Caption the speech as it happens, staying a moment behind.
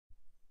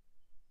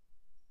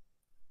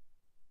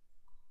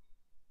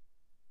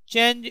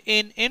change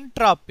in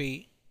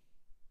entropy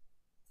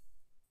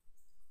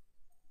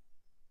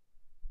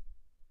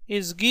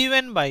is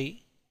given by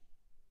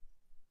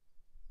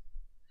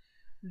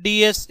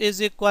ds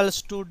is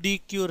equals to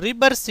dq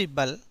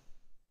reversible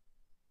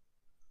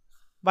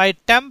by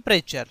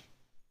temperature.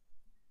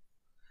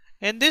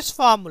 In this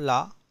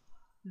formula,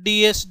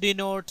 ds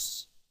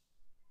denotes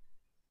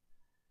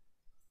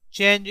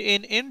change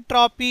in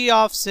entropy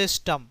of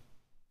system.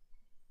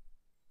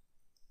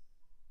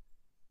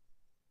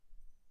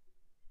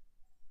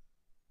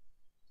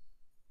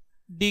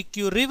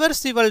 dq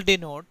reversible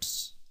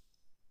denotes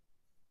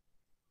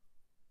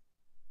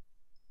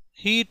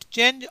heat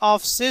change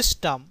of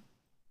system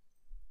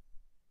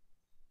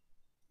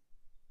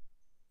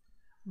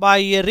by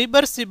a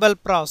reversible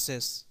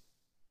process.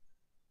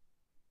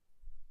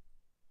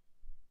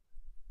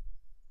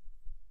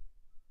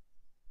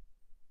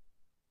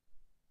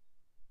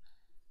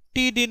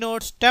 T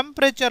denotes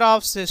temperature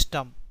of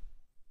system.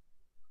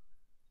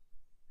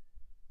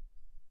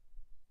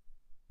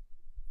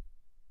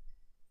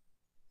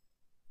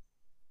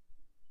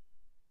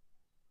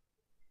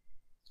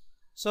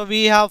 So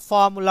we have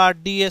formula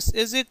ds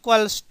is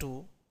equals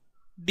to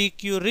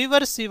dq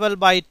reversible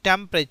by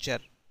temperature.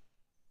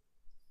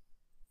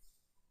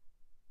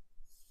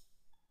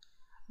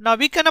 Now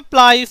we can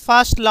apply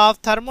first law of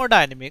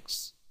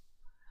thermodynamics,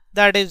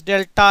 that is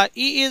delta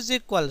E is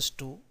equals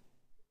to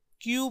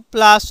Q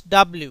plus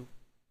W.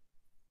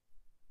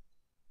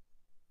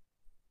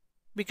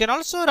 We can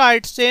also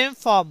write same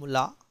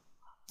formula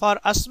for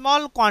a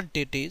small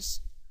quantities,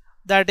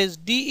 that is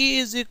dE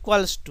is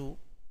equals to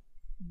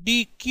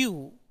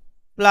dQ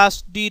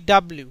plus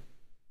dW.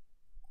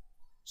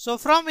 So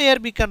from here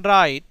we can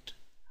write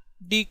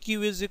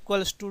dQ is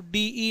equals to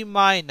dE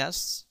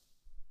minus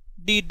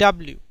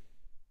dW.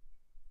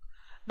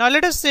 Now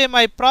let us say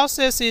my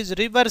process is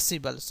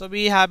reversible. So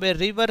we have a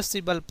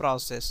reversible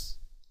process.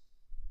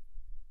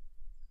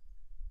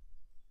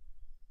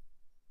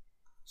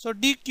 So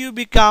dQ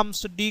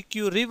becomes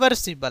dQ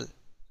reversible,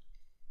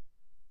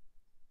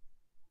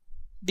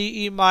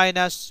 dE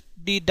minus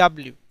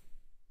dW.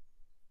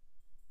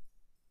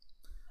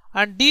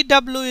 And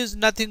dW is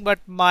nothing but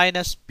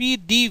minus P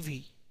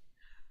dV,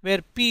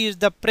 where P is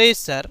the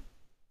pressure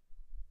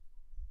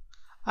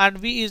and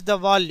V is the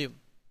volume,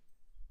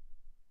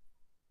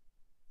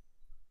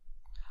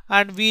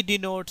 and V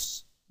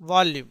denotes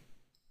volume,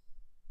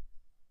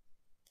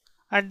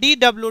 and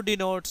dW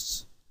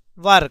denotes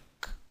work.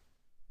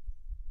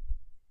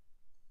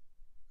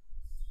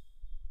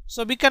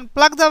 So we can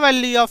plug the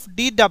value of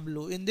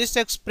dW in this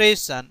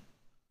expression.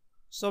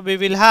 So we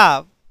will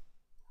have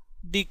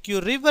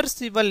dQ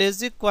reversible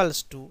is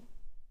equals to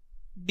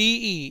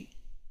dE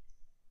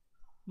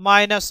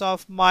minus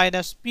of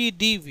minus P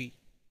dV.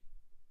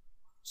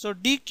 So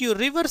dQ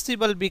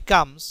reversible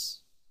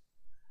becomes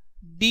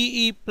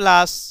dE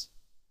plus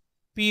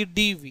P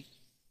dV.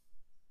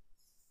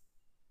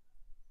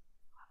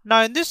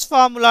 Now in this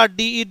formula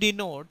dE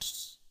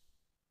denotes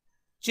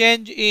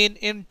change in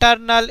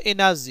internal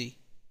energy.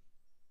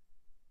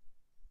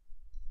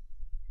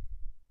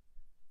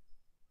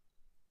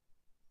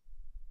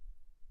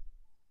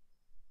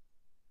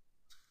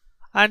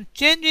 And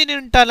change in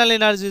internal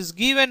energy is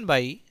given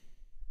by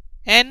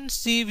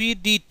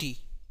NCV dt,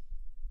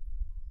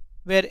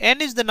 where N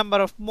is the number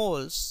of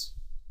moles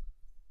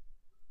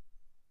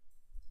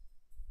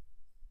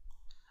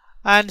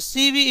and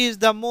CV is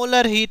the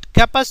molar heat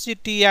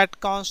capacity at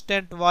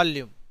constant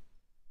volume.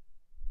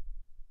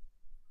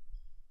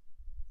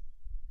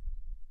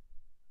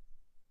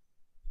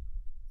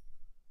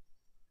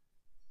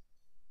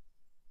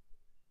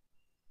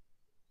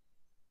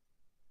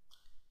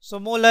 So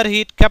molar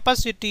heat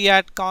capacity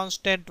at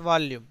constant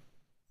volume,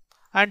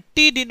 and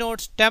T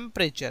denotes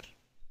temperature.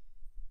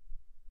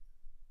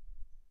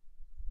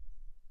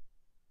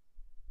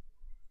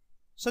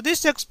 So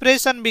this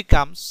expression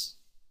becomes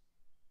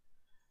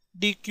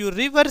dQ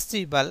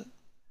reversible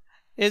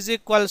is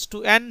equals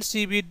to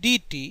NCV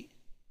dt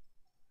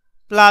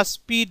plus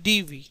P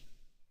dV.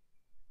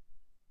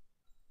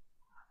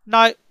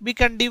 Now we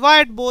can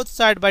divide both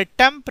sides by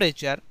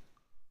temperature.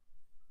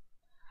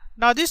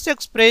 Now this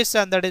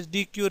expression, that is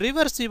dQ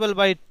reversible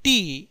by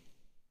T,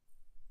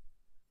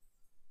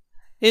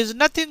 is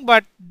nothing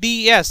but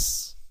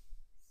ds.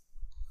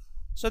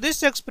 So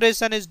this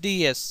expression is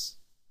ds.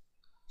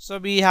 So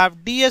we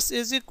have ds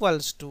is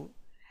equals to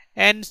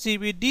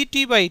NCV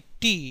dt by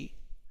T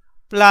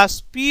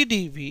plus P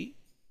dV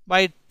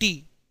by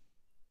T.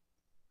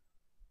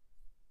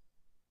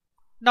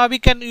 Now we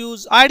can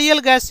use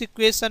ideal gas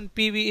equation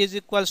PV is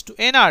equals to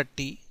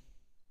nRT.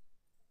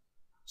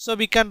 So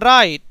we can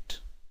write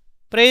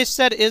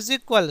pressure is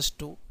equals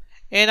to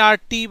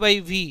nRT by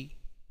V.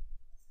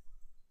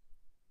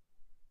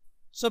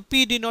 So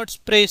P denotes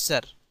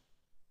pressure.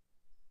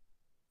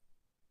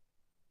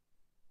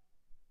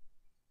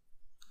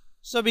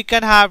 So we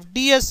can have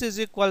ds is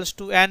equals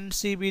to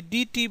NCV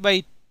dt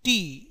by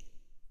T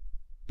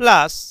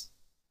plus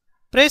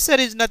pressure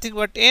is nothing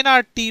but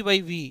nRT by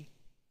V,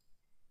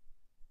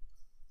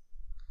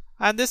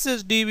 and this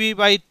is dV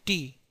by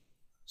T.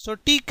 So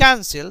T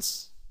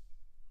cancels.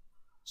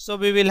 So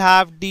we will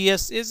have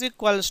ds is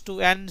equals to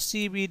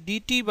ncv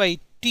dt by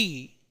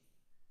t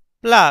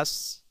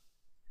plus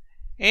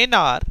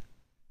nr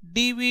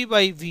dv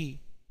by v.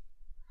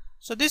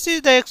 So this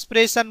is the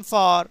expression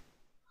for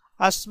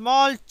a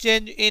small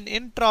change in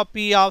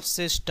entropy of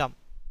system.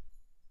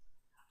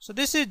 So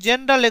this is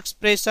general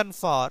expression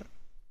for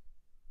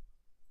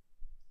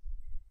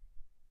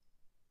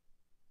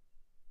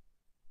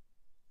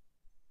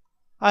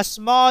a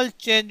small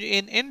change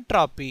in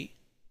entropy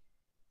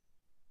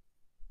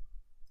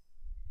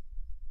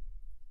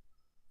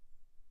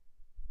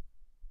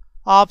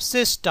of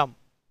system.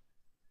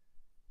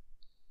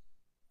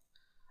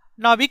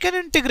 Now we can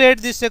integrate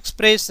this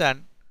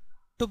expression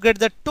to get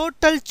the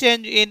total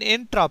change in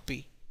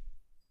entropy.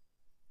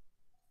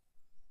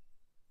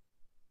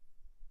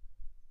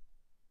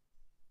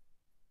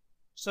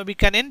 So we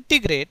can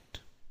integrate.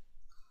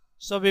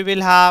 So we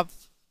will have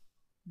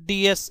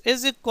ds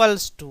is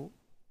equals to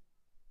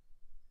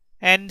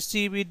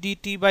ncv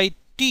dt by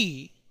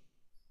t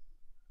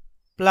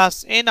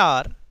plus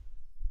nr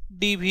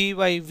dv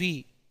by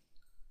v.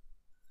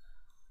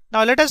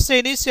 Now let us say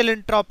initial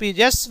entropy is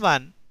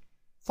S1,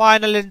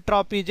 final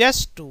entropy is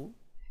S2,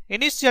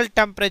 initial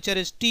temperature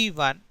is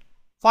T1,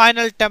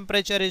 final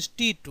temperature is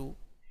T2,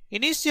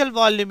 initial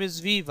volume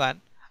is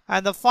V1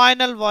 and the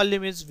final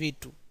volume is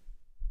V2.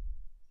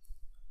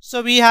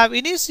 So we have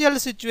initial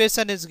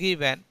situation is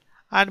given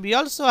and we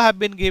also have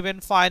been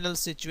given final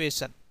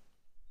situation.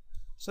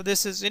 So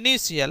this is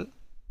initial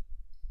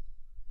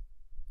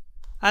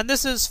and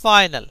this is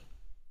final.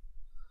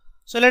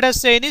 So let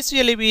us say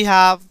initially we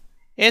have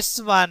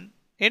S1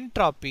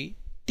 entropy,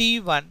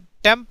 T1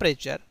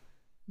 temperature,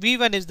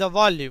 V1 is the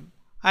volume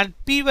and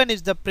P1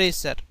 is the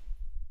pressure.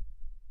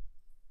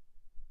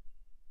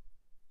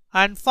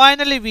 And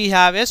finally we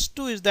have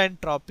S2 is the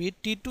entropy,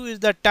 T2 is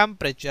the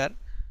temperature,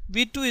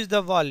 V2 is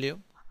the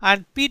volume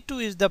and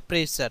P2 is the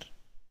pressure.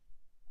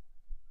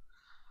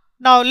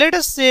 Now let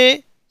us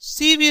say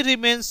Cv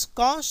remains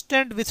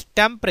constant with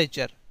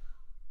temperature.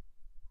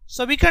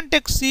 So we can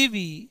take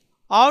Cv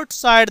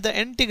outside the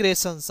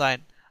integration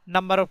sign.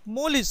 Number of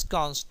mole is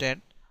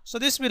constant. So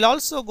this will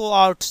also go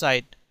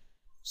outside.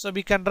 So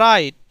we can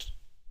write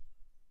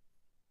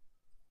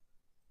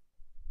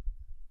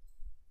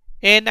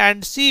N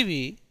and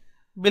Cv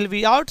will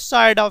be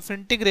outside of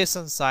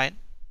integration sign.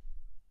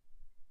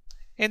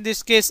 In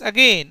this case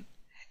again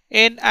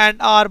N and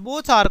R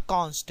both are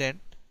constant.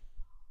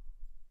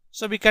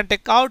 So we can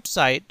take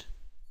outside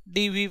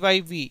dV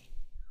by V.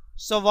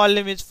 So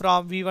volume is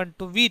from V1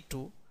 to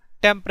V2.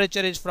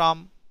 Temperature is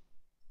from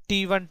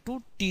T1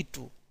 to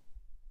T2.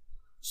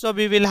 So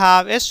we will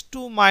have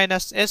S2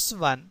 minus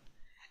S1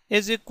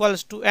 is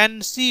equals to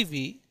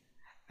NCV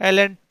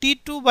ln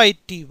T2 by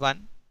T1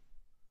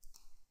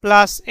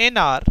 plus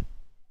NR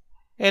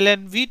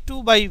ln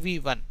V2 by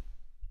V1.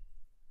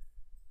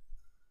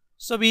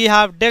 So we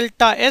have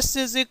delta S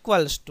is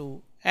equals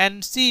to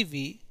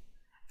NCV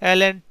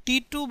ln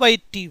T2 by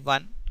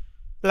T1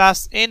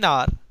 plus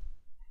NR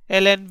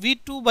ln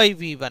V2 by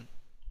V1.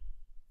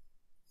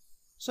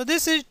 So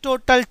this is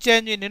total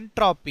change in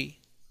entropy.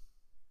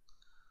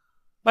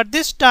 But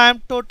this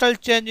time total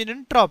change in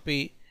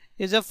entropy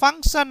is a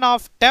function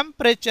of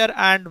temperature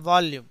and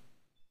volume.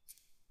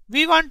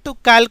 We want to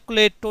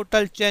calculate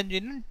total change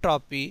in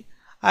entropy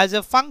as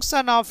a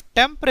function of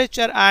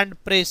temperature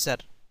and pressure.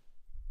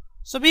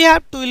 So we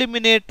have to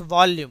eliminate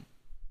volume.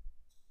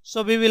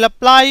 So we will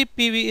apply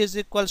PV is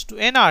equals to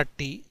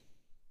nRT,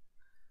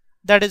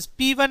 that is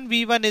P1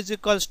 V1 is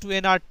equals to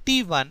nR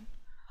T1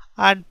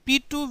 and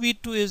P2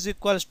 V2 is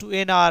equals to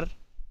nR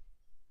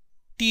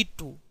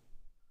T2.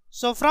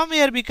 So from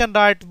here we can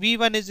write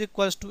V1 is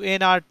equals to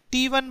nR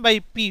T1 by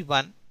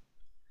P1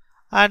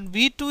 and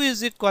V2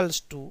 is equals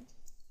to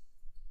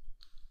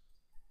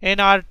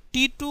nR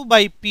T2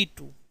 by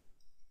P2.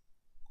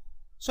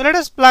 So let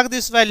us plug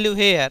this value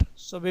here.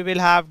 So we will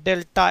have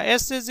delta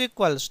S is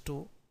equals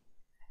to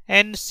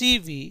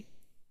NCV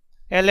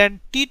ln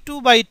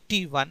T2 by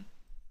T1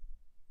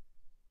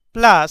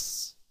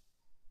 plus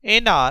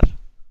nR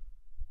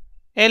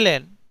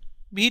ln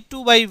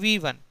V2 by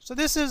V1. So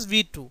this is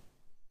V2.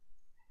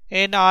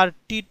 nR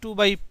T2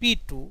 by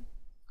P2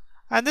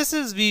 and this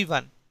is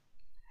V1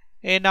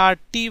 nR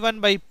T1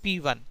 by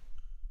P1.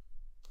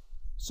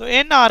 So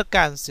nR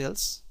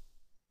cancels.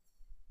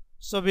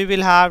 So we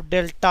will have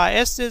delta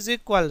S is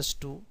equals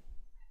to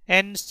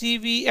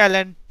NCV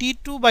ln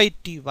T2 by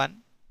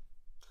T1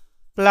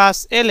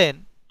 plus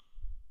ln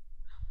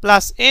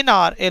plus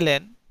nR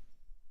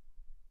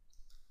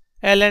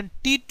ln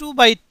T2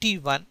 by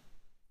T1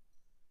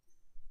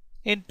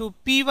 into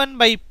P1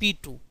 by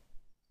P2.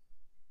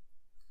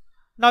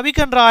 Now we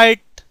can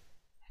write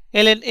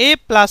ln A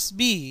plus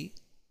B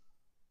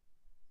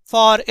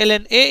for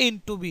ln A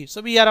into B.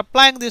 So we are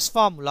applying this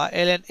formula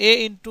ln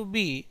A into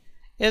B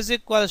is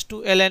equals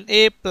to ln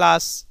A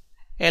plus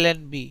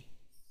ln B.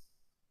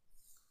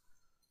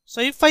 So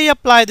if I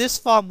apply this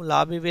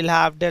formula, we will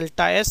have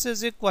delta S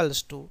is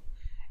equals to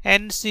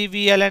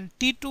NCV ln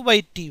T2 by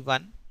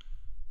T1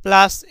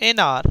 plus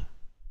NR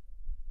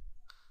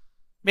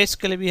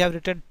Basically we have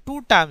written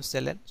 2 times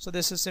ln, so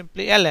this is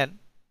simply ln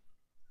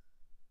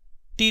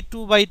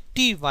T2 by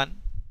T1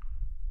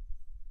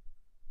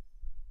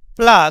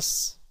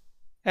 plus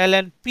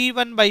ln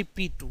P1 by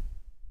P2.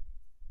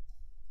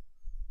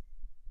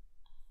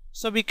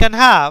 So we can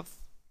have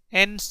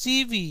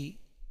NCV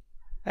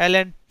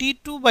ln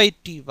T2 by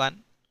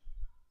T1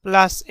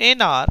 plus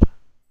NR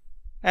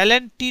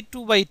ln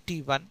T2 by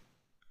T1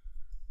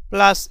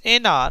 plus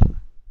NR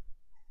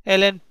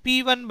ln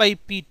P1 by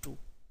P2.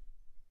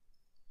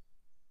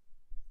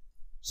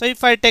 So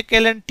if I take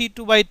ln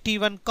T2 by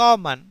T1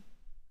 common,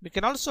 we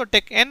can also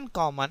take N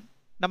common,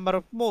 number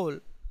of mole.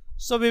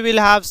 So we will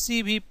have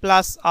Cv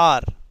plus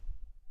R.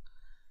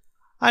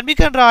 And we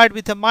can write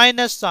with a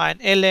minus sign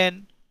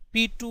ln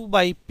P2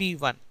 by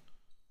P1.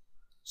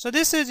 So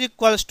this is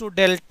equals to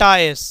delta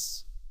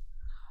S.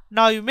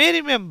 Now you may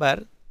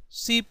remember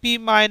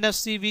Cp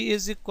minus Cv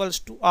is equals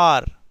to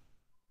R.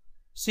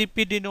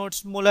 Cp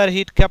denotes molar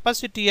heat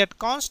capacity at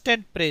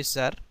constant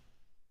pressure.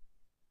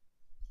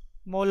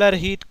 Molar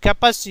heat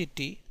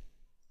capacity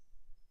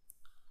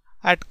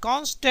at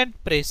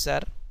constant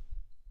pressure,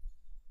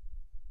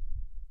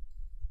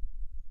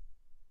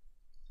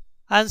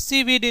 and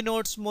Cv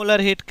denotes molar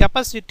heat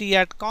capacity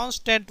at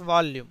constant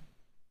volume.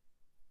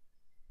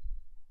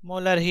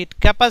 Molar heat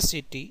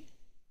capacity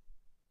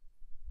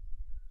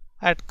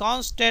at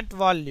constant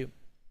volume.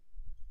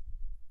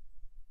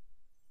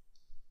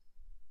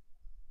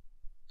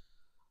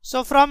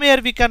 So from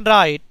here we can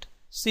write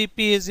Cp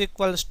is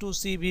equals to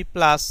Cv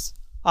plus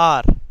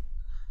R.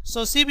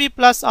 So Cv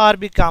plus R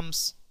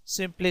becomes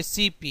simply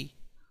Cp.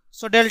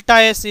 So delta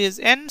S is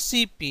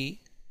Ncp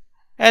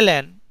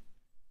ln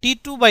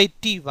T2 by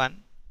T1,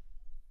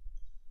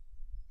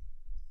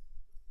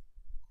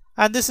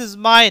 and this is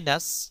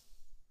minus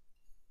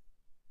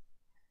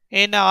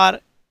Nr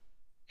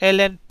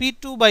ln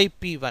P2 by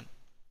P1.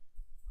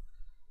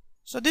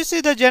 So this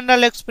is the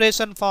general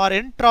expression for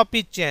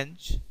entropy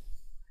change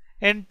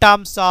in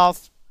terms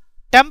of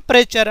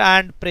temperature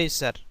and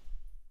pressure.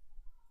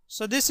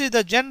 So this is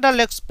the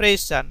general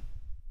expression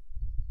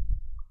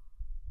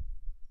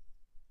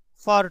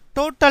for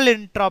total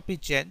entropy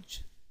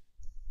change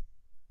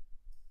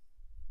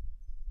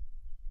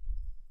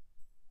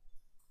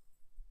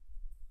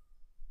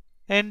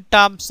in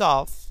terms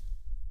of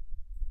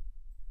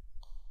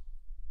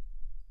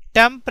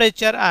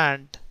temperature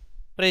and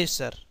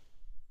pressure.